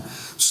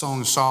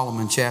Song of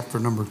Solomon, chapter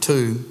number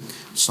 2.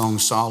 Song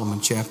of Solomon,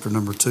 chapter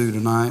number 2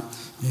 tonight.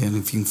 And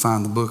if you can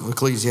find the book of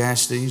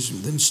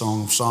Ecclesiastes, then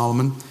Song of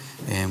Solomon.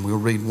 And we'll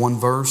read one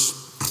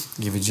verse.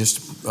 Give you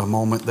just a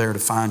moment there to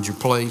find your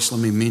place.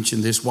 Let me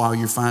mention this while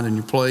you're finding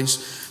your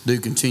place. Do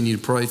continue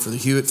to pray for the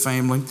Hewitt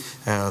family.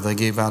 They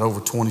gave out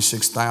over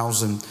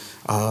 26,000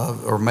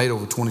 or made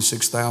over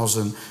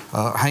 26,000,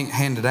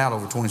 handed out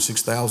over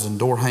 26,000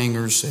 door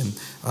hangers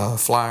and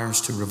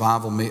flyers to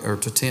revival or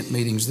to tent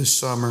meetings this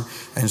summer.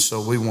 And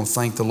so we want to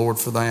thank the Lord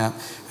for that.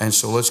 And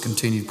so let's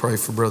continue to pray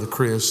for Brother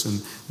Chris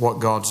and what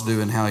God's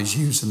doing, how He's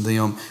using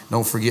them.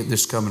 Don't forget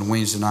this coming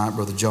Wednesday night,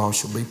 Brother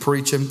Josh will be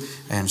preaching.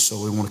 And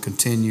so we want to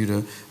continue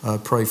to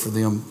pray for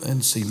them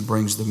and see He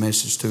brings the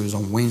message to us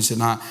on Wednesday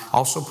night.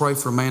 Also pray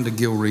for Amanda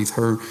Gilreath.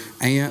 Her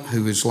aunt,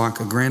 who is like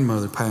a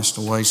grandmother, passed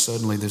away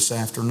suddenly this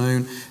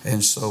afternoon.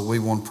 And so we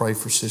want to pray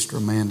for Sister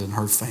Amanda and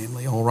her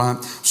family. All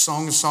right.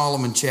 Song of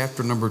Solomon,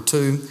 chapter number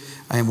 2.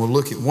 And we'll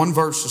look at one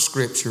verse of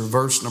Scripture,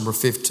 verse number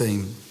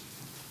 15.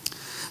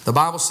 The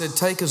Bible said,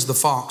 "Take us the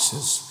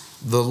foxes,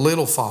 the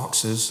little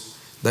foxes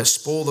that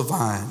spoil the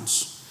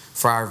vines,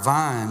 for our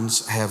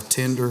vines have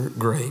tender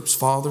grapes."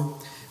 Father,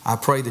 I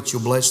pray that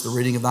you'll bless the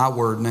reading of thy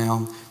word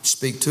now.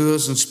 Speak to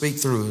us and speak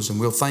through us, and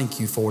we'll thank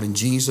you for it in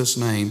Jesus'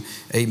 name.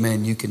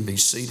 Amen. You can be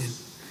seated.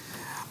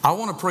 I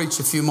want to preach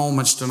a few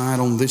moments tonight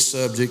on this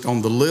subject,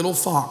 on the little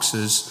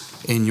foxes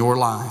in your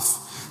life.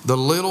 The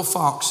little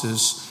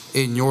foxes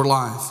in your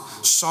life.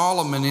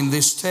 Solomon, in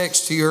this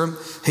text here,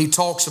 he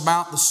talks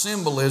about the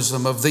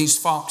symbolism of these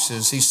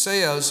foxes. He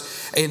says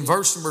in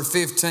verse number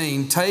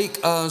 15, "Take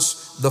us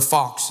the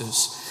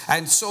foxes."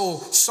 And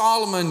so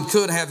Solomon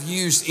could have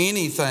used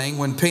anything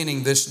when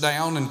penning this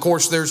down. And of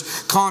course, there's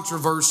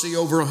controversy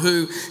over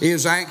who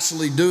is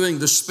actually doing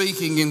the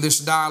speaking in this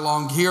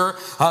dialogue here.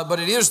 But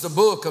it is the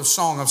book of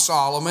Song of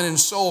Solomon. And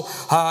so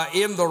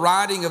in the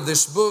writing of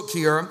this book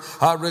here,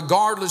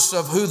 regardless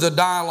of who the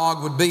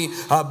dialogue would be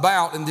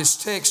about in this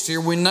text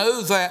here, we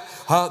know that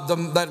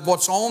that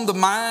what's on the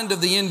mind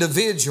of the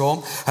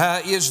individual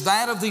is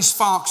that of these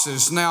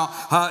foxes. Now,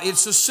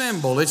 it's a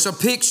symbol, it's a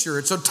picture,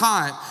 it's a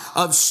type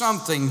of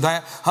something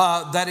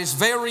that is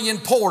very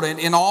important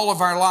in all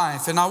of our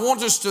life. And I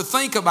want us to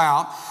think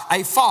about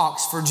a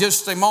fox for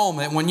just a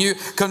moment. When you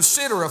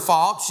consider a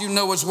fox, you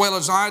know as well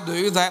as I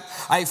do that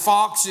a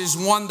fox is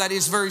one that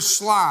is very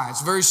sly,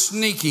 it's very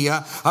sneaky.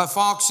 A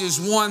fox is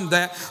one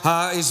that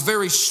is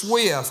very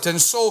swift.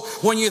 And so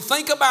when you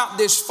think about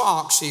this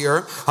fox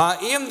here,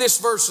 in this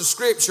verse of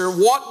Scripture,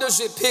 what does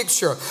it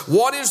picture?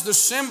 What is the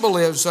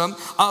symbolism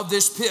of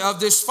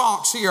this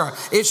fox here?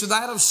 It's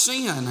that of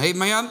sin,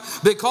 amen?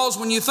 Because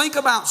when you think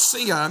about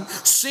sin,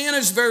 sin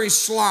is very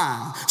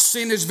sly.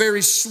 Sin is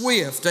very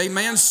swift,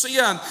 amen?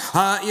 Sin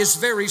is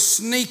very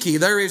sneaky.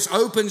 There is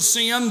open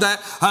sin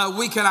that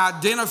we can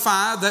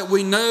identify, that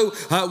we know,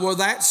 well,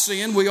 that's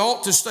sin. We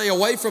ought to stay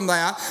away from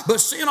that.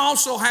 But sin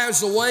also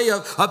has a way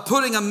of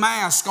putting a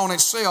mask on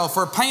itself,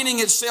 or painting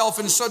itself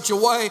in such a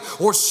way,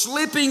 or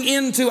slipping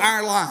into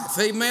our life,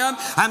 amen?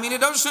 I mean,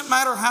 it doesn't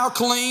matter how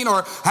clean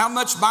or how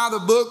much by the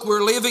book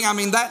we're living. I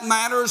mean, that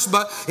matters,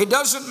 but it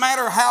doesn't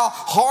matter how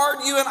hard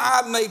you and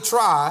I may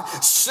try.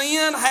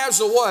 Sin has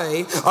a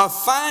way of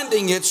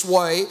finding its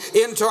way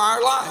into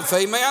our life,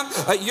 amen?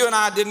 You and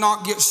I did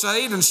not get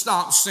saved and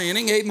stop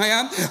sinning,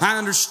 amen? I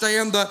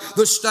understand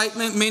the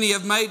statement many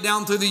have made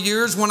down through the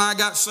years, when I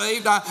got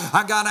saved,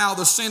 I got out of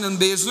the sinning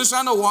business.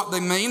 I know what they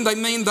mean. They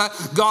mean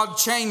that God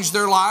changed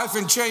their life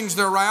and changed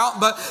their route,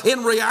 but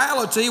in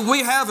reality,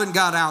 we haven't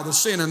got out of the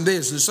sinning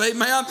business,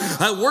 amen?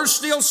 We're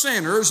still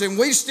sinners and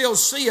we still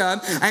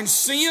sin, and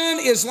sin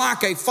is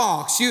like a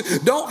fox. You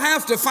don't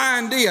have to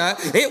find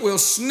it. It will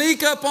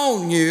sneak up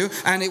on you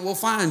and it will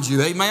find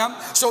you, amen?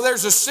 So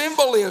there's a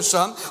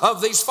symbolism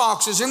of these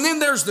foxes, and then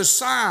there's the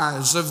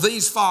size of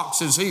these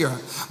foxes here.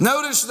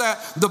 Notice that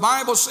the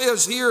Bible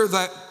says here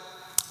that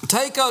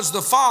take us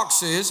the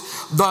foxes,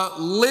 the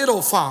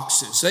little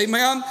foxes.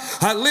 Amen?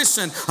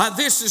 Listen,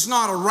 this is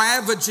not a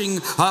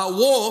ravaging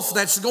wolf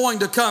that's going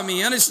to come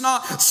in. It's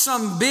not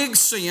some big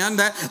sin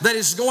that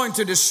is going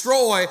to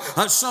destroy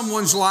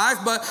someone's life.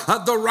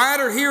 But the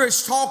writer here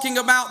is talking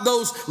about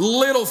those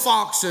little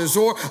foxes,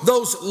 or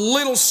those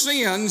little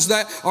sins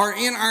that are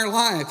in our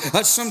life.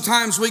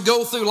 Sometimes we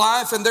go through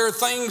life and there are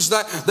things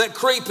that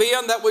creep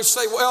in that we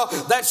say, well,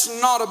 that's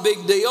not a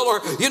big deal.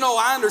 Or,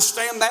 I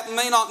understand that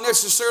may not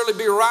necessarily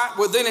be right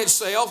within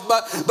itself,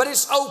 but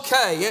it's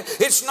okay.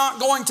 It's not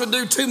going to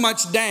do too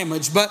much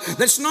damage. But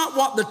that's not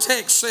what the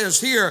text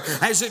says here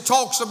as it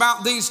talks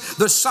about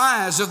the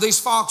size of these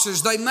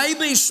foxes. They may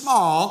be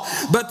small,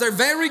 but they're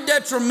very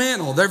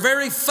detrimental. They're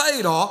very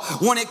fatal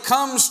when it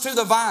comes to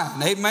the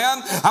vine.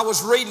 Amen? I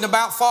was reading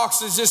about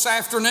foxes this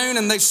afternoon,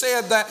 and they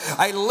said that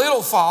a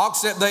little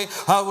fox that they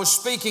was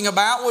speaking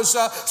about was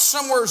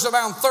somewhere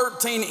around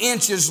 13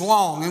 inches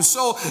long. And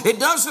so it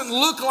doesn't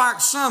look like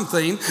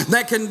something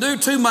that can do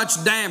too much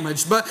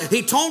damage. But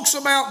he talks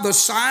about the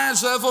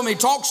size of them. He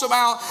talks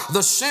about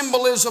the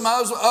symbolism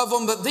of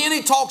them. But then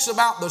he talks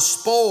about the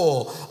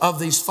spoil of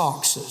these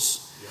foxes.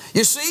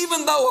 You see,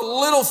 even though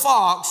a little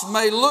fox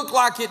may look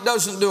like it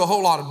doesn't do a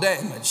whole lot of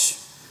damage,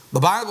 the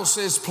Bible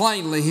says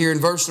plainly here in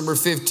verse number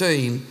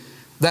 15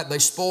 that they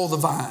spoil the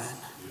vine.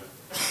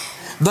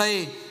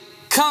 They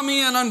come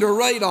in under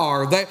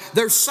radar.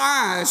 Their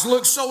size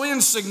looks so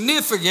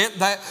insignificant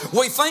that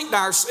we think to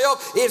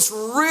ourselves, it's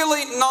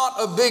really not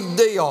a big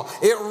deal.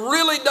 It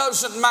really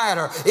doesn't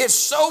matter. It's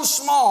so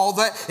small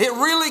that it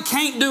really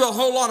can't do a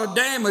whole lot of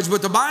damage.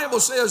 But the Bible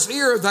says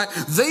here that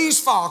these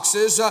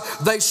foxes,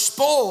 they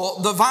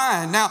spoil the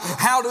vine. Now,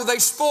 how do they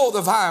spoil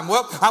the vine?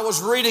 Well, I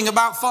was reading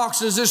about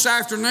foxes this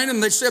afternoon,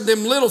 and they said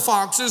them little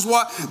foxes,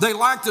 what they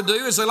like to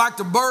do is they like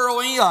to burrow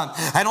in.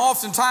 And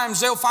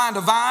oftentimes they'll find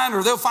a vine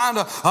or they'll find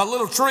a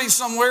little tree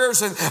somewhere,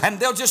 and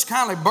they'll just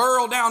kind of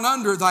burrow down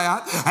under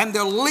that, and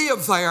they'll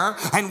live there.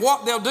 And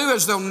what they'll do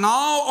is they'll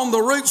gnaw on the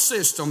root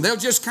system. They'll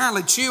just kind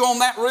of chew on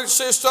that root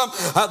system.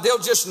 They'll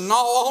just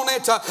gnaw on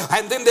it,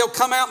 and then they'll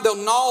come out and they'll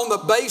gnaw on the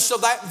base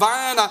of that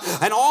vine.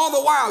 And all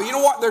the while, you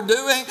know what they're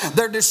doing?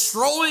 They're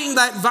destroying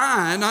that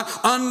vine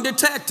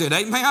undetected.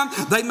 Amen?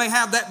 They may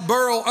have that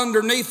burrow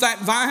underneath that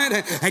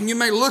vine, and you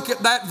may look at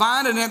that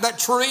vine and at that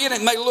tree, and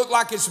it may look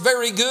like it's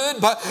very good,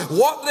 but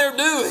what they're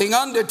doing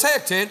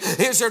undetected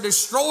is they're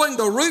destroying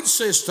the root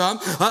system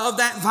of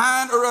that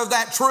vine or of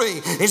that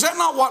tree. Is that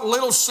not what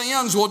little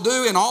sins will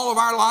do in all of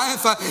our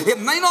life? It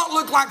may not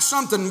look like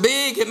something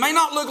big. It may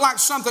not look like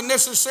something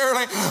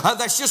necessarily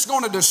that's just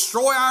going to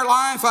destroy our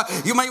life.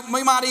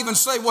 We might even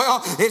say,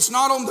 well, it's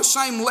not on the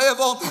same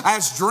level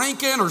as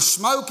drinking or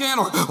smoking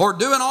or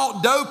doing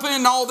all doping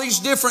and all these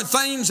different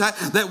things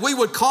that we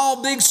would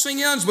call big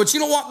sins. But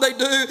you know what they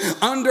do?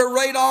 Under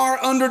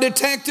radar, under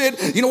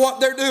detected. You know what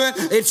they're doing?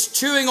 It's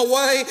chewing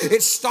away.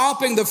 It's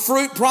stopping the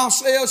fruit process.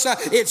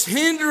 It's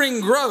hindering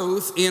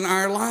growth in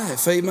our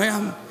life.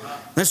 Amen.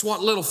 That's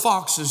what little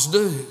foxes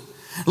do.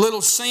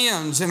 Little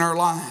sins in our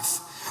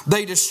life,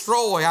 they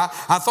destroy.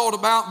 I thought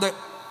about that.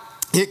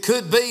 It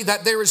could be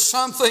that there is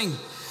something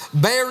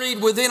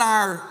buried within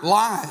our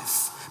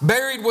life,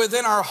 buried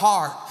within our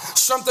heart,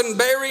 something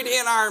buried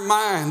in our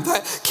mind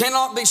that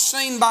cannot be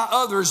seen by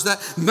others,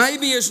 that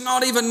maybe is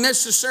not even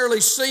necessarily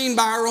seen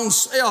by our own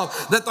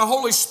self, that the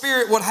Holy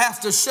Spirit would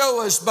have to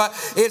show us, but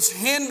it's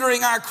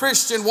hindering our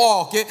Christian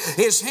walk. It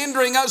is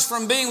hindering us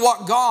from being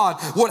what God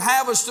would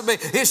have us to be.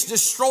 It's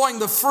destroying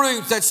the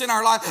fruit that's in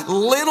our life.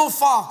 Little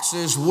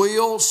foxes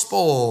will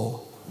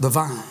spoil the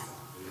vine.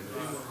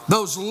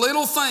 Those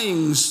little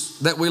things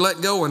that we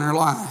let go in our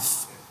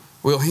life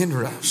will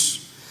hinder us.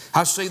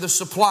 I see the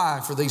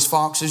supply for these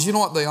foxes. You know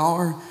what they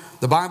are?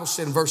 The Bible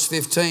said in verse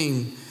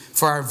 15,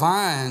 for our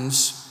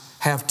vines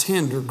have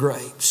tender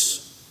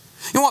grapes.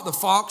 You know what the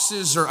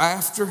foxes are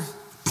after?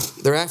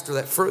 They're after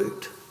that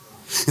fruit.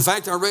 In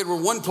fact, I read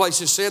where one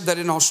place it said that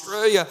in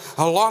Australia,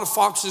 a lot of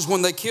foxes,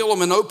 when they kill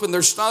them and open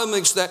their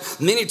stomachs, that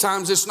many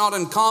times it's not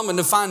uncommon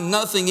to find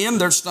nothing in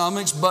their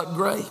stomachs but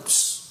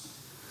grapes.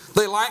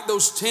 They like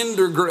those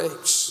tender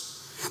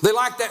grapes. They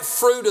like that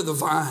fruit of the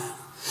vine.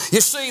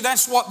 You see,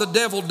 that's what the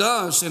devil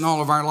does in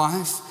all of our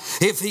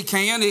life. If he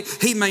can,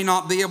 he may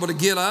not be able to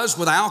get us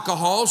with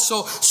alcohol,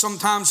 so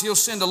sometimes he'll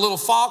send a little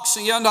fox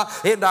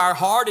into our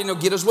heart, and he'll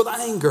get us with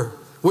anger,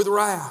 with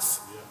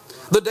wrath.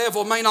 The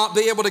devil may not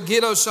be able to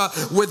get us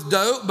with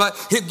dope, but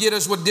he'll get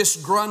us with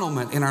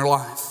disgruntlement in our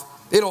life.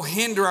 It'll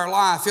hinder our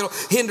life. It'll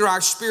hinder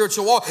our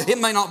spiritual walk. It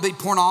may not be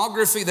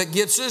pornography that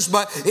gets us,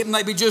 but it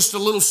may be just a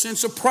little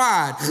sense of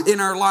pride in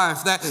our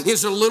life that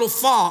is a little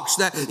fox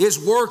that is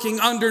working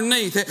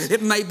underneath.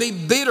 It may be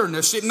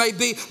bitterness. It may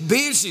be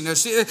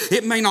busyness.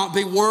 It may not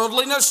be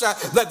worldliness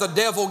that the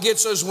devil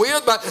gets us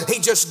with, but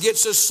he just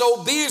gets us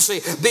so busy.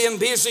 Being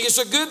busy is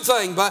a good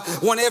thing, but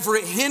whenever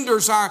it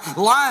hinders our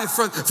life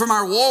from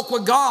our walk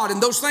with God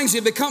and those things,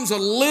 it becomes a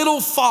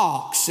little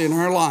fox in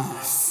our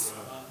life.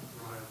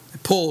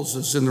 Pulls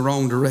us in the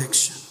wrong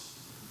direction.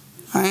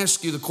 I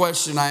ask you the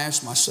question I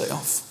ask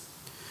myself.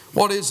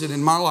 What is it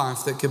in my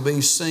life that could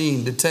be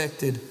seen,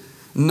 detected,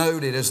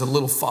 noted as a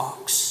little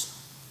fox?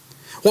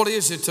 What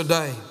is it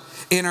today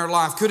in our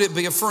life? Could it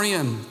be a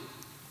friend?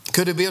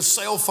 Could it be a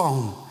cell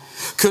phone?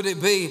 Could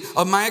it be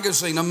a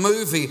magazine, a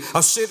movie, a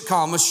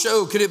sitcom, a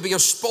show? Could it be a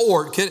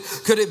sport?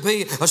 Could it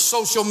be a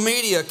social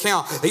media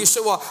account? You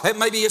say, well,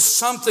 maybe it's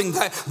something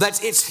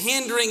that's it's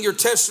hindering your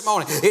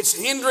testimony. It's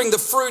hindering the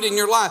fruit in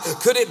your life.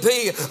 Could it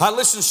be,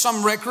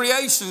 some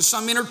recreation,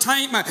 some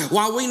entertainment?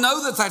 While we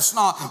know that that's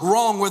not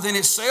wrong within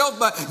itself,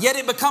 but yet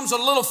it becomes a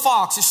little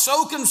fox. It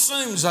so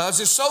consumes us.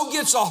 It so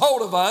gets a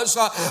hold of us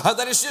that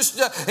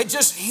it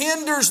just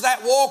hinders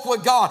that walk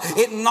with God.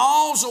 It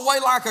gnaws away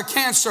like a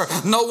cancer.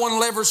 No one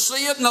will ever see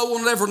it. No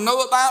one will ever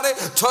know about it.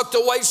 Tucked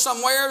away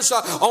somewhere.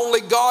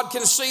 Only God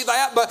can see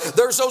that. But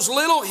there's those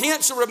little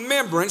hints of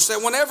remembrance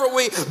that whenever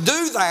we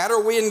do that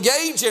or we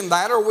engage in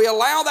that or we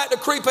allow that to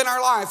creep in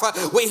our life,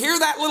 we hear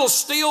that little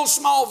still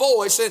small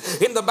voice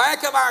in the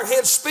back of our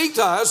head speak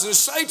to us and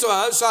say to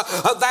us,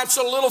 that's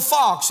a little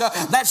fox.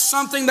 That's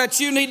something that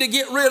you need to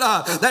get rid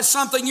of. That's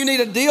something you need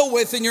to deal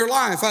with in your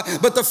life.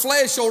 But the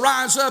flesh will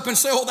rise up and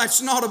say, oh,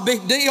 that's not a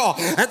big deal.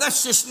 And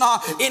that's just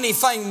not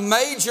anything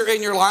major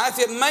in your life.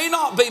 It may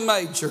not be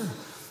major,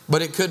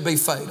 but it could be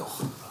fatal.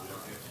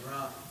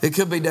 It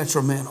could be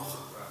detrimental.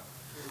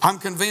 I'm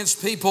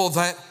convinced people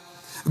that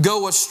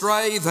go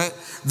astray,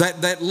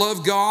 that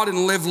love God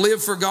and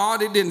live for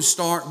God, it didn't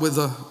start with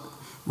a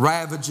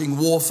ravaging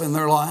wolf in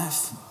their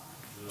life.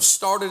 It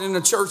started in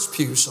a church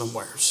pew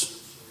somewheres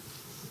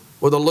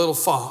with a little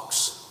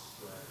fox.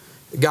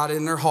 It got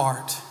in their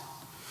heart,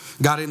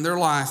 got in their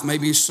life.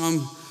 Maybe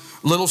some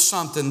little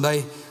something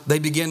they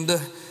begin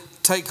to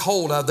take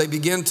hold of. They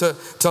begin to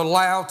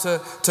allow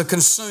to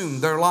consume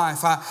their life.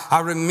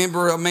 I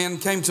remember a man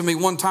came to me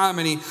one time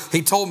and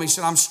he told me, he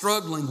said, I'm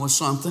struggling with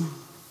something.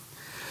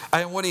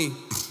 And when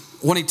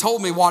he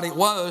told me what it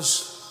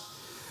was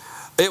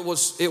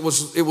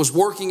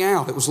working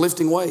out. It was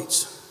lifting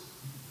weights.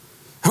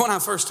 And when I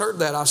first heard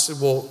that, I said,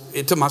 well,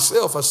 to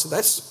myself, I said,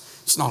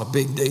 it's not a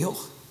big deal.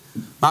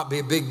 Might be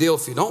a big deal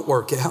if you don't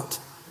work out.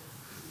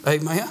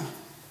 Amen.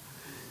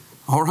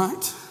 All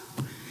right.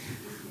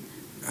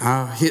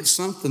 I hit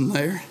something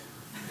there.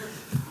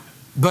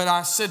 But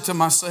I said to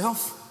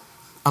myself,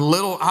 well,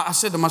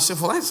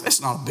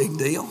 that's not a big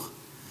deal.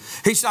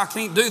 He said, I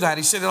can't do that.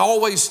 He said, it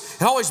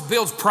always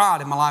builds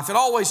pride in my life. It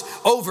always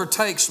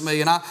overtakes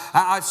me. And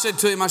I said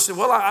to him, I said,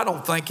 well, I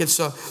don't think it's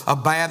a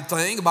bad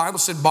thing. The Bible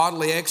said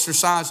bodily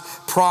exercise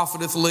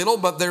profiteth little,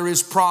 but there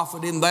is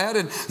profit in that.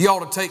 And you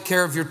ought to take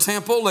care of your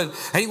temple. And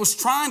he was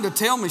trying to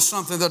tell me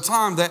something at the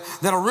time that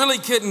I really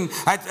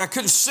I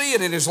couldn't see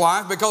it in his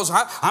life, because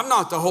I'm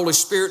not the Holy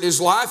Spirit in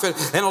his life.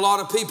 And a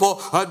lot of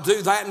people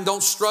do that and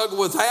don't struggle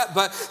with that.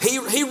 But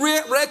he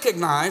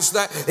recognized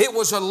that it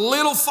was a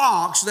little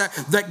fox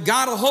that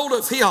got a hold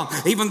of him,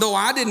 even though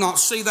I did not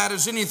see that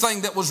as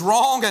anything that was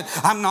wrong. And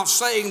I'm not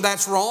saying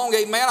that's wrong.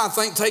 Amen. I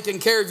think taking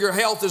care of your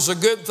health is a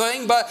good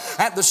thing. But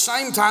at the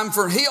same time,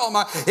 for him,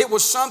 it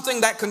was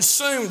something that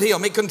consumed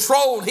him. It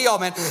controlled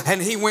him.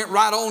 And he went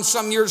right on.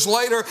 Some years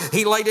later,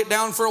 he laid it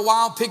down for a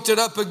while, picked it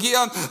up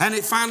again, and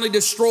it finally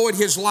destroyed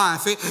his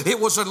life. It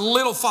was a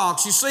little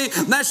fox. You see,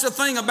 that's the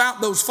thing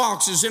about those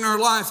foxes in our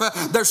life.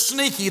 They're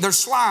sneaky. They're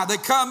sly. They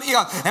come in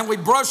and we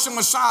brush them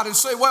aside and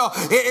say, well,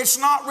 it's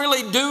not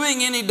really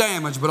doing any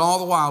damage, but all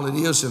the while it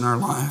is in our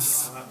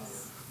life.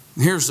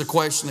 Here's the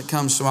question that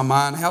comes to my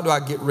mind. How do I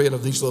get rid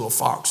of these little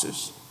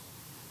foxes?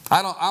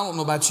 I don't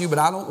know about you, but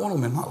I don't want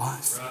them in my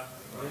life.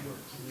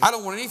 I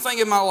don't want anything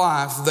in my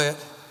life that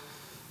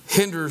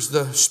hinders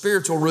the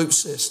spiritual root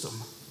system.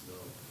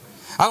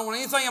 I don't want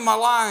anything in my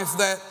life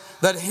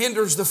that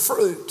hinders the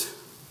fruit.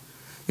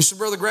 You say,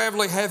 Brother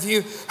Gravely, have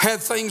you had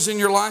things in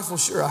your life? Well,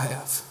 sure I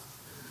have.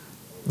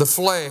 The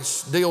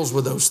flesh deals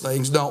with those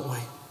things, don't we?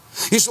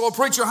 You say, well,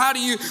 preacher, how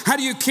do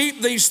you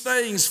keep these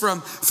things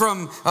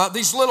from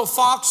these little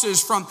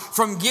foxes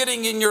from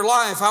getting in your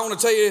life? I want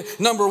to tell you,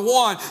 number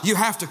one, you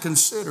have to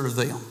consider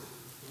them.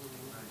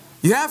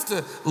 You have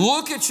to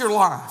look at your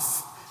life.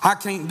 I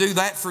can't do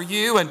that for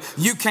you, and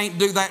you can't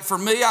do that for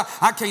me.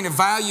 I can't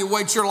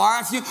evaluate your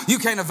life. You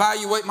can't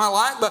evaluate my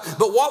life.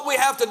 But what we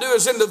have to do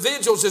as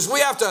individuals is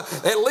we have to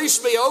at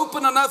least be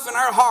open enough in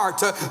our heart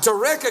to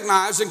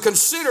recognize and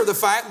consider the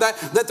fact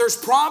that there's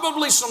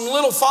probably some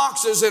little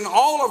foxes in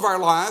all of our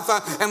life,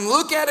 and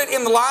look at it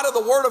in the light of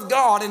the Word of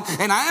God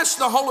and ask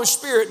the Holy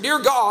Spirit, dear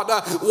God,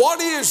 what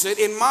is it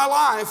in my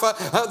life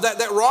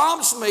that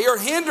robs me or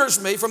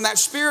hinders me from that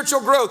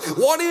spiritual growth?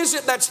 What is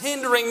it that's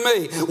hindering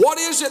me? What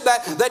is it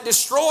that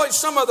destroys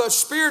some of the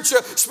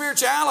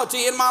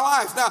spirituality in my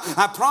life? Now,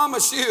 I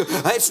promise you,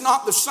 it's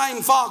not the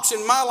same fox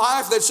in my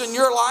life that's in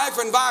your life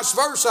and vice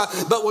versa,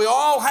 but we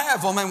all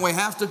have them and we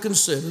have to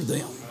consider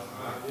them.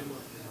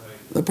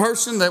 The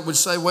person that would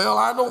say, well,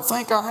 I don't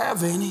think I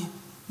have any,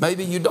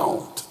 maybe you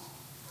don't.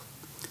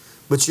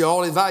 But you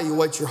ought to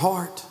evaluate your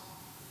heart.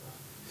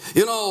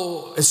 You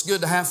know, it's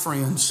good to have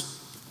friends.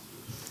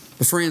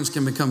 The friends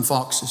can become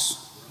foxes.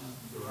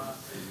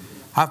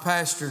 I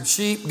pastored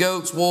sheep,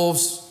 goats,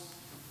 wolves,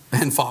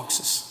 and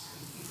foxes.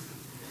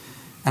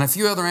 And a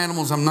few other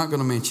animals I'm not going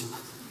to mention.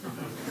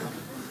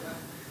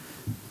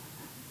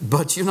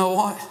 But you know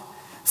what?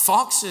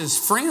 Foxes,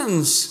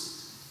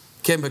 friends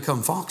can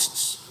become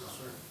foxes.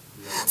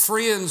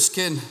 Friends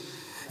can,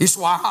 you say,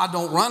 well, I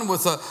don't run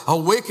with a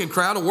wicked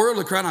crowd, a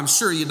worldly crowd. I'm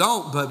sure you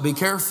don't, but be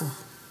careful.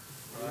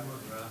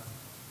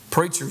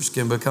 Preachers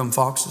can become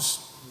foxes.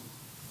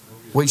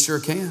 We sure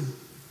can.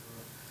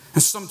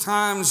 And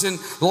sometimes in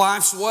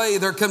life's way,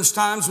 there comes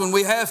times when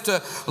we have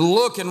to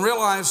look and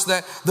realize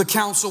that the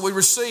counsel we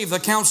receive,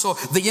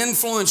 the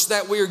influence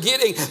that we are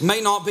getting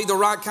may not be the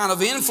right kind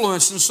of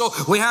influence. And so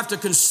we have to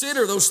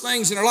consider those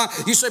things in our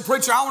life. You say,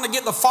 preacher, I want to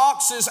get the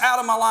foxes out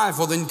of my life.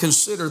 Well, then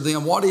consider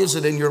them. What is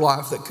it in your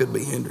life that could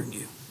be hindering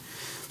you?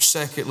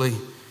 Secondly,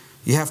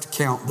 you have to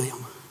count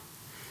them.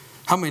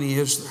 How many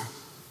is there?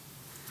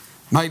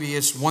 Maybe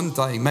it's one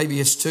thing, maybe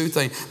it's two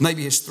things,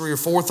 maybe it's three or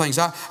four things.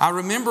 I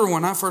remember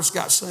when I first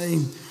got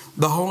saved,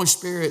 the Holy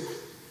Spirit,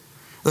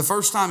 the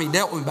first time He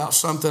dealt with me about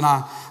something,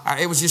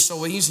 it was just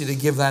so easy to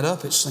give that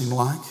up, it seemed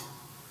like,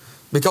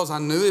 because I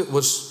knew it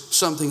was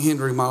something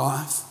hindering my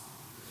life.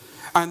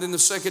 And then the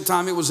second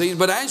time it was easy.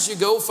 But as you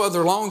go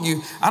further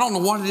along, I don't know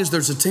what it is,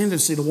 there's a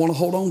tendency to want to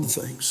hold on to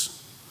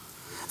things.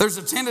 There's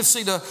a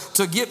tendency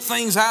to get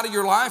things out of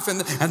your life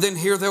and then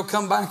here they'll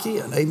come back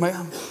in.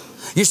 Amen.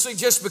 You see,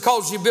 just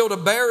because you build a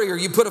barrier,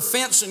 you put a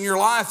fence in your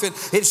life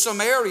in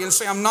some area and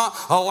say, I'm not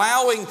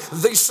allowing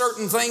these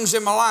certain things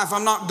in my life.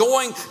 I'm not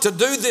going to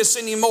do this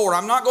anymore.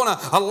 I'm not going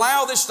to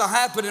allow this to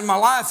happen in my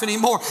life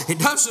anymore. It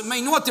doesn't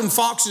mean what them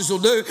foxes will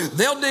do.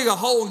 They'll dig a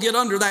hole and get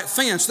under that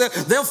fence.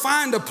 They'll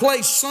find a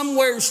place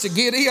somewheres to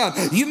get in.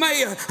 You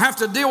may have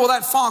to deal with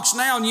that fox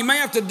now and you may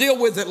have to deal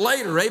with it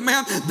later.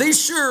 Amen. Be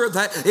sure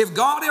that if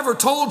God ever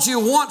told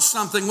you once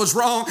something was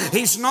wrong,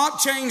 He's not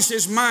changed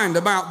His mind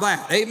about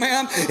that.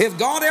 Amen. If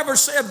God ever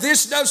said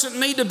this doesn't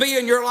need to be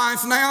in your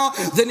life now,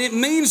 then it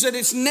means that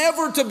it's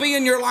never to be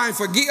in your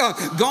life again.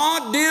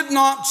 God did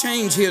not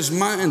change His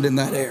mind in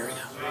that area.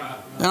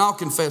 And I'll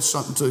confess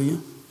something to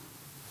you.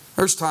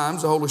 There's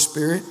times the Holy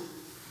Spirit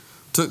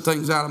took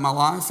things out of my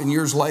life and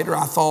years later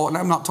I thought, and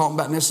I'm not talking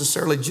about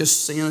necessarily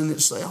just sin in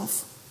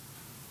itself,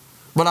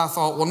 but I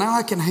thought, well, now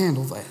I can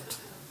handle that.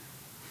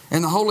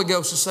 And the Holy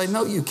Ghost will say,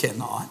 no, you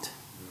cannot.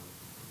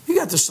 You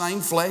got the same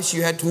flesh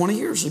you had 20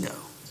 years ago.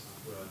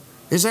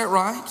 Is that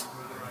right?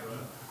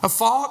 A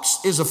fox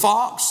is a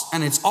fox,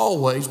 and it's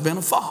always been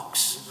a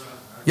fox.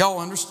 Y'all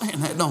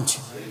understand that, don't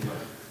you?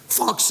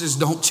 Foxes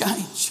don't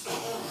change.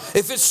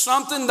 If it's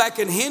something that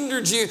can hinder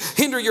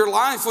your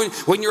life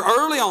when you're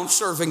early on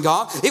serving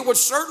God, it would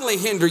certainly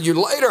hinder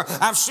you later.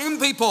 I've seen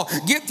people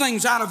get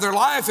things out of their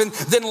life and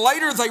then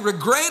later they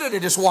regretted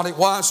it is what it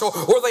was,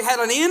 or they had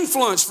an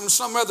influence from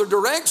some other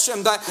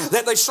direction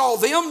that they saw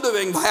them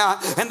doing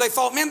that and they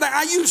thought, man,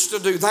 I used to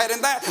do that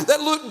and that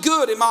looked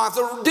good in my life.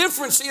 The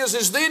difference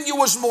is then you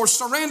was more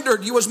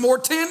surrendered, you was more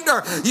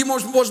tender, you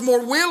was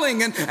more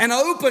willing and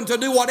open to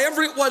do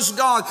whatever it was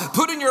God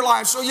put in your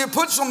life. So you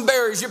put some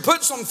barriers, you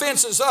put some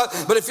fences up.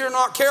 But if you're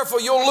not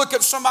careful, you'll look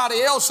at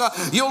somebody else.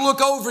 You'll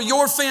look over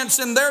your fence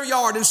in their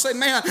yard and say,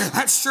 man,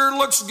 that sure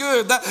looks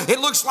good. It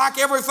looks like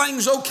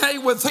everything's okay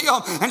with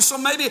him. And so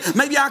maybe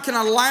I can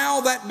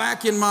allow that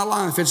back in my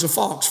life. It's a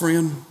fox,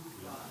 friend.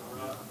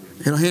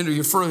 It'll hinder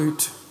your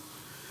fruit.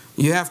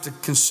 You have to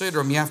consider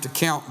them. You have to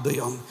count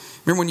them.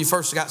 Remember when you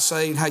first got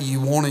saved, how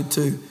you wanted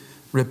to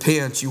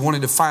repent. You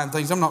wanted to find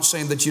things. I'm not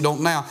saying that you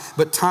don't now,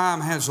 but time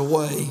has a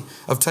way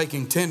of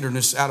taking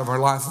tenderness out of our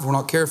life if we're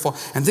not careful.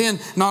 And then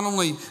not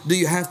only do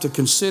you have to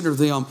consider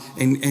them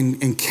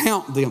and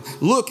count them,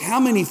 look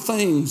how many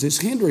things is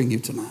hindering you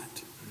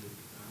tonight.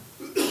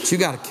 But you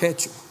got to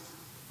catch them.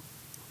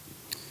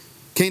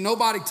 Can't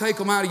nobody take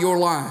them out of your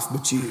life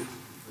but you.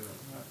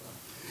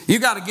 You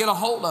got to get a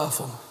hold of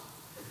them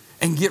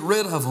and get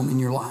rid of them in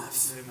your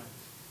life.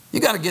 You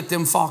got to get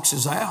them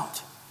foxes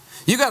out.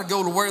 You got to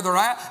go to where they're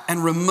at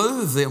and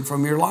remove them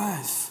from your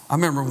life. I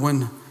remember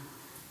when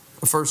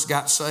I first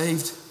got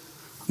saved,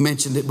 I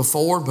mentioned it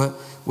before, but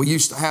we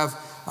used to have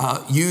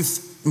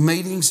youth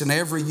meetings, and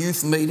every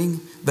youth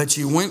meeting that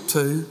you went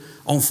to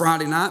on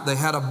Friday night, they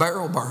had a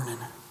barrel burning.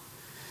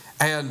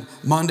 And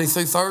Monday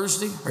through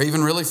Thursday, or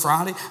even really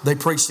Friday, they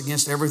preached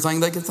against everything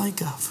they could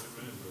think of.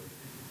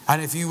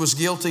 And if you was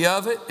guilty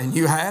of it and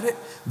you had it,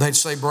 they'd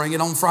say, bring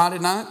it on Friday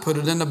night, put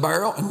it in the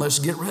barrel, and let's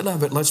get rid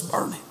of it. Let's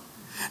burn it.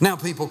 Now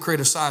people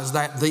criticize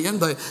that then.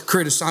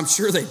 I'm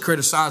sure they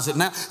criticize it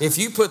now. If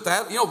you put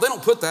that, they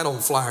don't put that on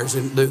flyers,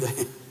 do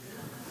they?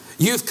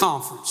 Youth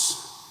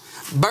conference,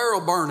 barrel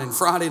burning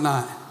Friday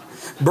night.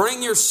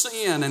 Bring your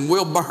sin and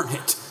we'll burn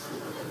it.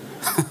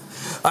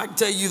 I can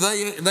tell you,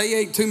 they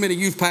ain't too many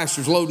youth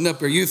pastors loading up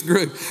their youth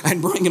group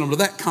and bringing them to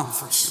that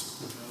conference.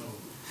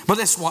 But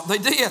that's what they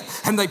did.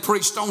 And they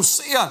preached on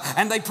sin,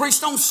 and they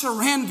preached on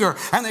surrender,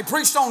 and they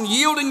preached on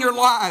yielding your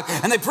life,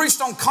 and they preached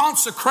on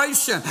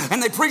consecration,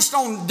 and they preached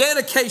on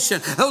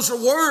dedication. Those are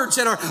words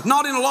that are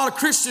not in a lot of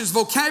Christians'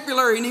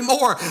 vocabulary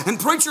anymore. And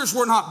preachers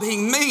were not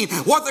being mean.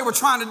 What they were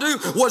trying to do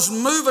was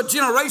move a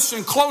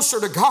generation closer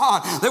to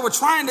God. They were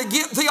trying to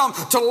get them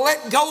to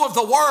let go of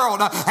the world,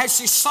 as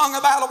she sung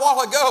about a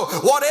while ago.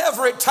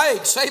 Whatever it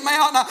takes,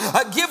 amen.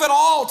 Give it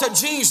all to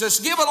Jesus.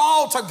 Give it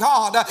all to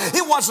God.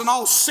 It wasn't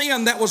all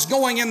sin that was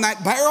going in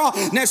that barrel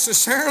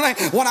necessarily.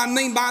 What I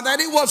mean by that,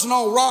 it wasn't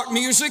all rock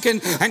music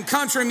and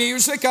country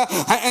music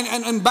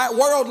and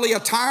worldly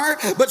attire,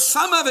 but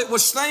some of it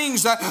was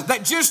things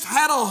that just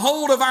had a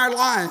hold of our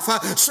life.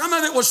 Some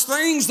of it was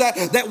things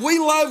that we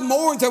love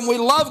more than we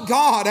love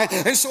God,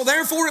 and so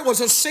therefore it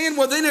was a sin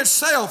within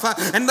itself.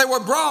 And they were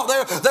brought,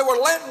 they were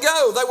let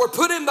go, they were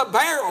put in the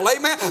barrel.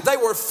 Amen. They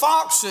were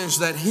foxes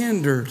that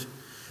hindered.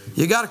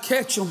 You got to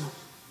catch them.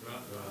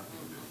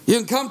 You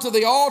can come to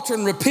the altar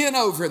and repent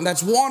over it, and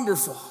that's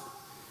wonderful.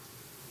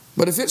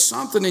 But if it's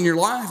something in your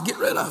life, get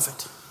rid of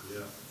it.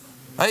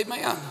 Yeah.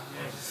 Amen.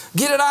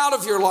 Get it out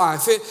of your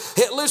life.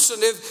 Listen,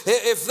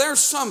 if there's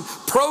some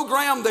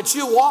program that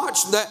you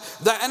watch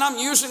that, and I'm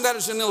using that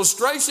as an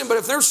illustration, but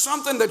if there's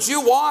something that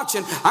you watch,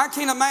 and I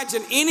can't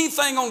imagine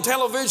anything on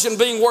television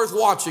being worth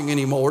watching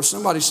anymore.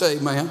 Somebody say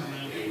amen.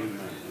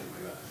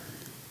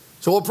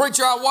 So, well,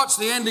 preacher, I watched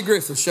the Andy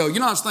Griffith Show.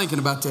 I was thinking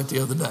about that the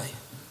other day.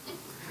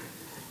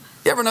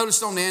 You ever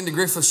noticed on the Andy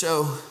Griffith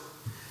Show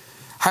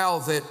how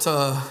that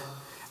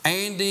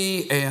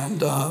Andy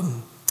and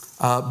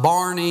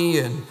Barney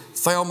and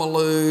Thelma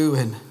Lou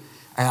and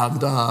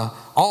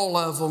all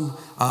of them,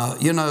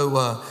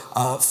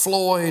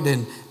 Floyd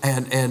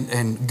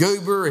and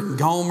Goober and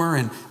Gomer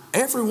and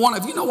every one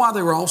of you know why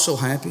they were all so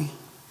happy?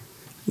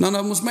 None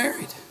of them was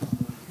married.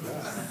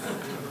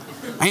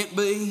 Aunt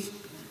Bee.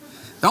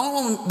 The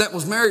only one that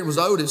was married was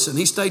Otis, and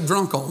he stayed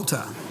drunk all the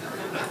time.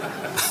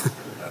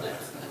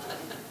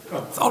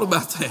 Thought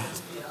about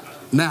that.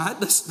 Now,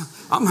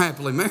 I'm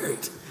happily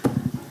married.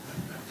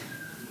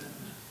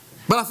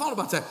 But I thought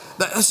about that.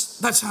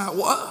 That's how it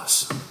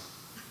was.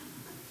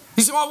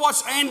 You say, well, I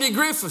watched Andy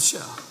Griffith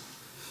show.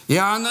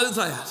 Yeah, I know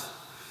that.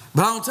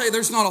 But I'm going to tell you,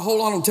 there's not a whole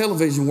lot on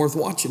television worth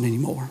watching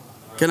anymore.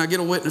 Can I get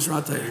a witness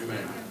right there?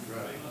 Amen.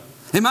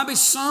 It might be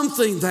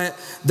something that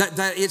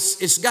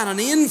it's got an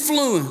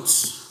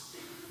influence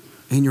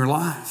in your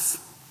life.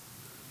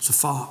 It's a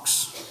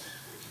fox.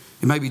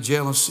 It may be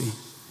jealousy.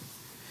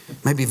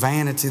 Maybe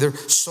vanity.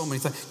 There's so many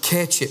things.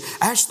 Catch it.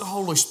 Ask the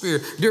Holy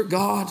Spirit, dear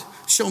God,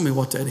 show me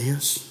what that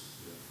is.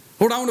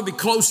 Lord, I want to be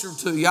closer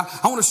to you.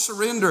 I want to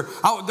surrender.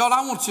 God,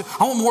 I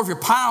want more of your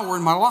power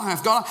in my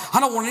life. God,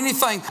 I don't want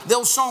anything. The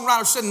old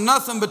songwriter said,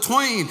 nothing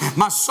between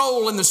my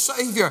soul and the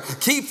Savior.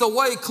 Keep the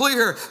way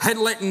clear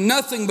and let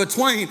nothing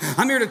between.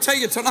 I'm here to tell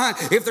you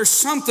tonight, if there's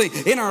something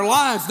in our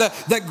life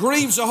that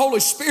grieves the Holy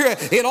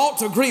Spirit, it ought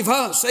to grieve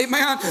us.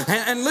 Amen?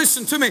 And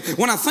listen to me.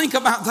 When I think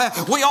about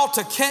that, we ought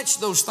to catch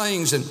those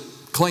things and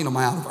clean them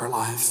out of our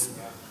life.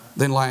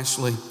 Then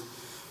lastly,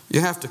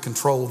 you have to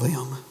control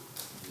them.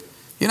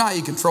 You know how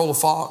you control a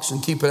fox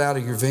and keep it out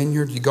of your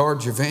vineyard? You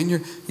guard your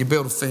vineyard, you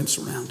build a fence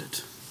around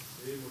it.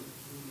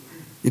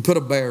 You put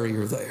a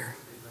barrier there.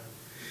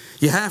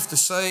 You have to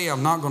say,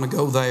 I'm not going to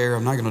go there,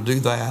 I'm not going to do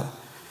that.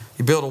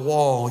 You build a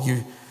wall,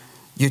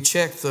 you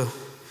check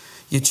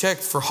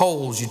for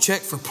holes, you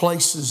check for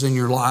places in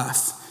your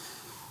life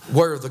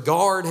where the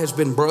guard has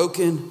been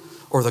broken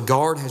or the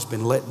guard has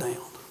been let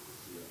down.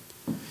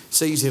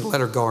 It's easy to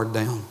let our guard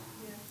down.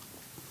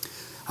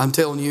 I'm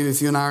telling you,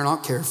 if you and I are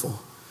not careful,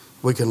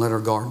 we can let our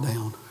guard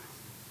down.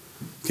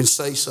 We can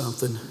say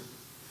something.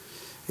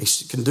 We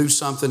can do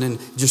something in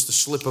just a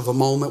slip of a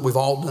moment. We've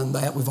all done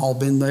that. We've all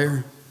been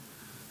there.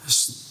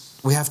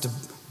 We have to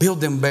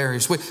build them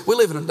barriers. We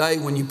live in a day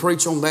when you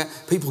preach on that,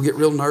 people get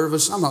real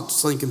nervous. I'm not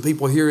thinking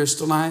people hear us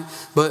tonight,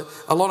 but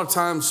a lot of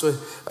times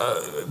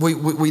we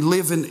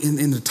live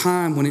in a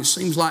time when it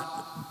seems like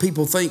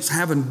people think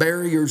having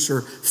barriers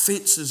or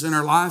fences in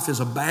our life is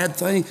a bad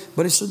thing,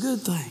 but it's a good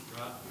thing.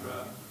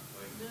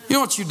 You know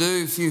what you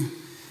do if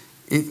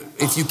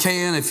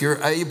you're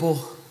able,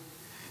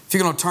 if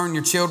you're going to turn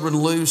your children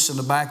loose in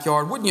the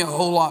backyard, wouldn't you a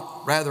whole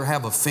lot rather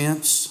have a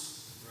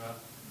fence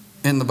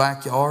in the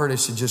backyard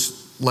as to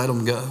just let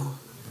them go?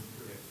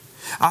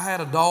 I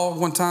had a dog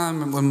one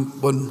time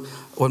when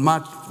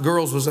my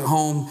girls was at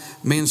home.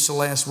 Me and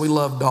Celeste, we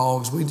love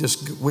dogs. We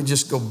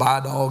just go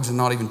buy dogs and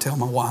not even tell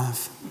my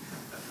wife.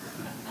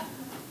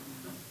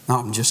 No,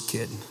 I'm just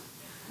kidding.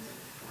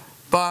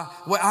 But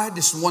I had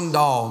this one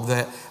dog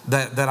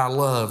that I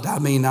loved. I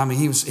mean,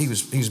 he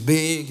was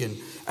big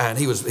and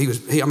he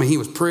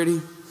was pretty,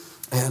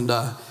 and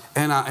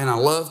I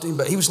loved him.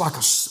 But he was like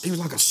a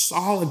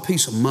solid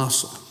piece of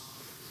muscle.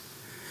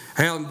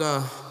 And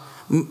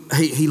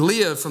he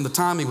lived from the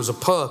time he was a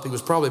pup. He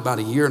was probably about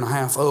a year and a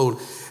half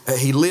old.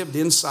 He lived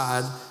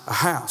inside a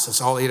house.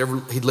 That's all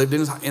he'd lived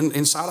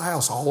inside a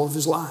house all of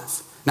his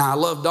life. Now I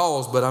love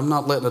dogs, but I'm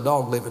not letting a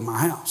dog live in my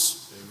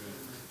house.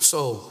 Amen.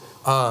 So.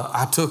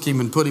 I took him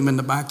and put him in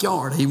the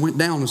backyard. He went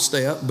down a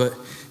step, but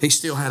he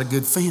still had a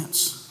good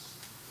fence.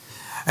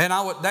 And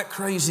that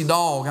crazy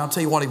dog, I'll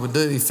tell you what he would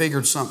do. He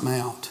figured something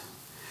out.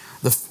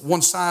 The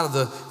one side of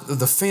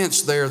the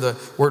fence there,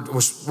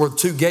 where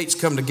two gates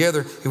come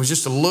together, it was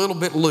just a little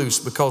bit loose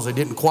because they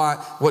wasn't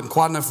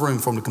quite enough room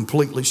for them to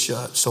completely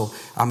shut. So,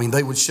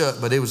 they would shut,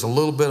 but it was a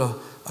little bit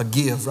of a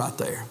give right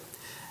there.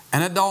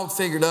 And that dog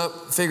figured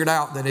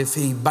out that if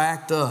he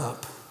backed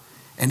up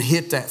and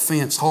hit that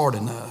fence hard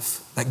enough,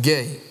 that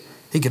gate,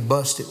 he could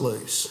bust it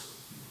loose.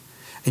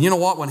 And you know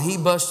what? When he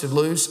busted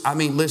loose,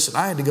 listen,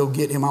 I had to go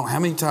get him out. How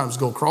many times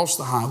go across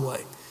the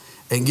highway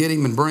and get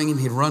him and bring him?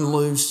 He'd run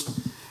loose.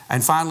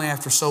 And finally,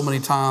 after so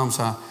many times,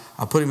 I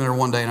put him there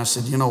one day and I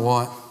said, you know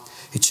what?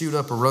 He chewed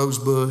up a rose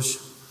bush.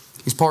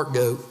 He's part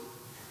goat.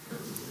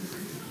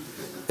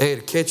 They had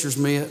a catcher's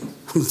mitt.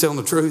 I'm telling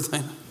the truth.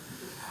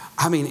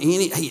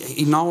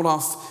 He gnawed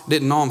off,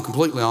 didn't gnaw him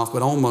completely off,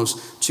 but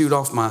almost chewed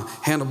off my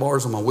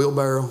handlebars on my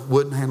wheelbarrow,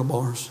 wooden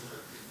handlebars.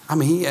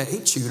 He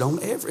chewed on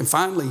everything. And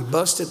finally, he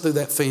busted through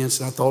that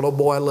fence, and I thought, oh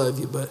boy, I love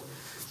you,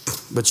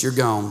 but you're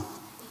gone.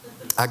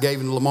 I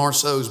gave him to Lamar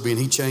Sosby, and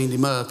he chained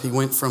him up. He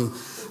went from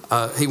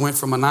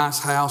a nice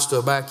house to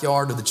a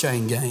backyard to the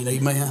chain gang.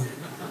 Amen.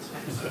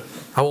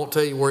 I won't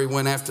tell you where he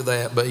went after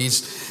that, but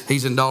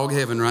he's in dog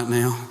heaven right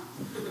now.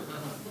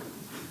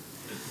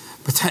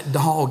 But that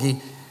dog,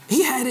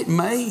 he had it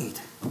made,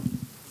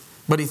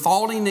 but he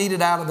thought he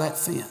needed out of that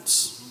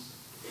fence.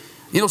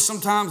 You know,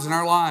 sometimes in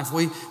our life,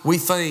 we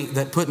think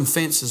that putting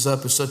fences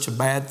up is such a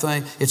bad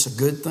thing. It's a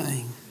good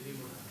thing.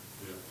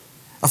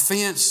 A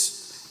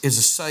fence is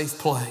a safe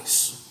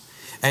place.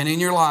 And in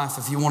your life,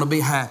 if you want to be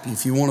happy,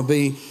 if you want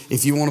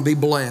to be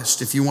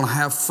blessed, if you want to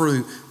have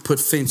fruit, put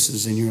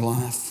fences in your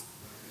life.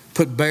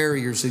 Put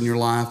barriers in your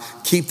life.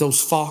 Keep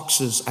those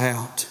foxes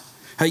out.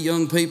 Hey,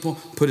 young people,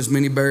 put as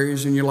many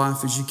barriers in your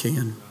life as you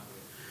can.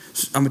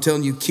 I'm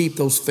telling you, keep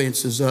those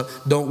fences up.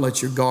 Don't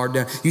let your guard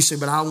down. You say,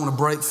 but I want to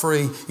break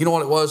free. You know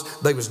what it was?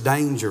 There was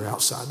danger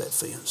outside that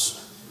fence.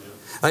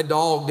 That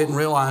dog didn't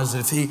realize that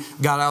if he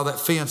got out of that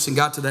fence and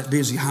got to that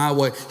busy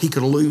highway, he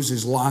could lose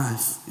his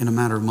life in a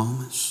matter of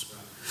moments.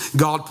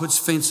 God puts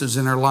fences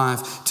in our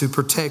life to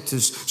protect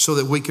us so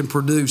that we can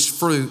produce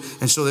fruit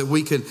and so that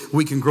we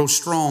can grow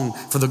strong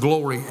for the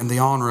glory and the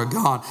honor of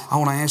God. I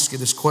want to ask you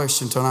this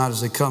question tonight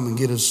as they come and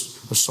get us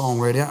a song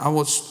ready. I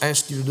want to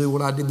ask you to do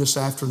what I did this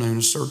afternoon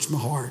and search my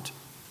heart.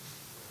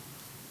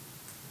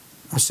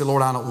 I said,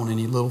 Lord, I don't want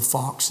any little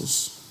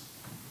foxes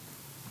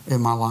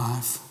in my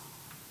life.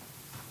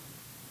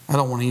 I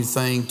don't want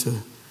anything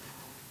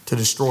to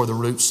destroy the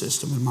root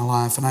system in my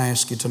life. And I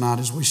ask you tonight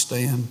as we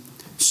stand,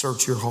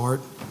 search your heart.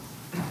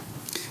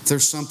 If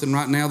there's something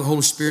right now the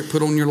Holy Spirit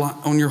put on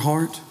your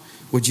heart,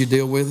 would you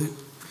deal with it?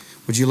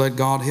 Would you let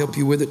God help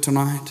you with it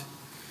tonight?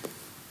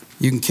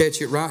 You can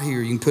catch it right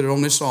here. You can put it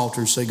on this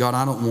altar and say, God,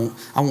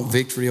 I want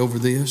victory over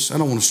this. I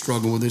don't want to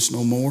struggle with this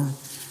no more.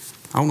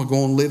 I want to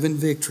go and live in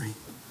victory.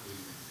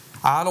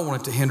 I don't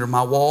want it to hinder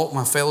my walk,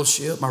 my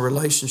fellowship, my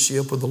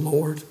relationship with the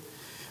Lord.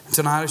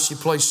 Tonight as you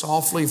play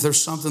softly, if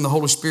there's something the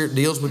Holy Spirit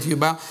deals with you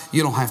about,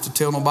 you don't have to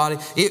tell nobody.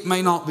 It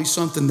may not be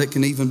something that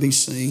can even be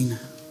seen,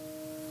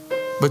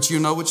 but you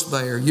know it's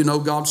there. You know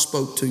God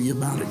spoke to you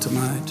about it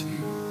tonight.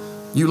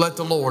 You let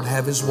the Lord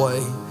have His way.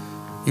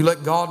 You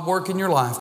let God work in your life.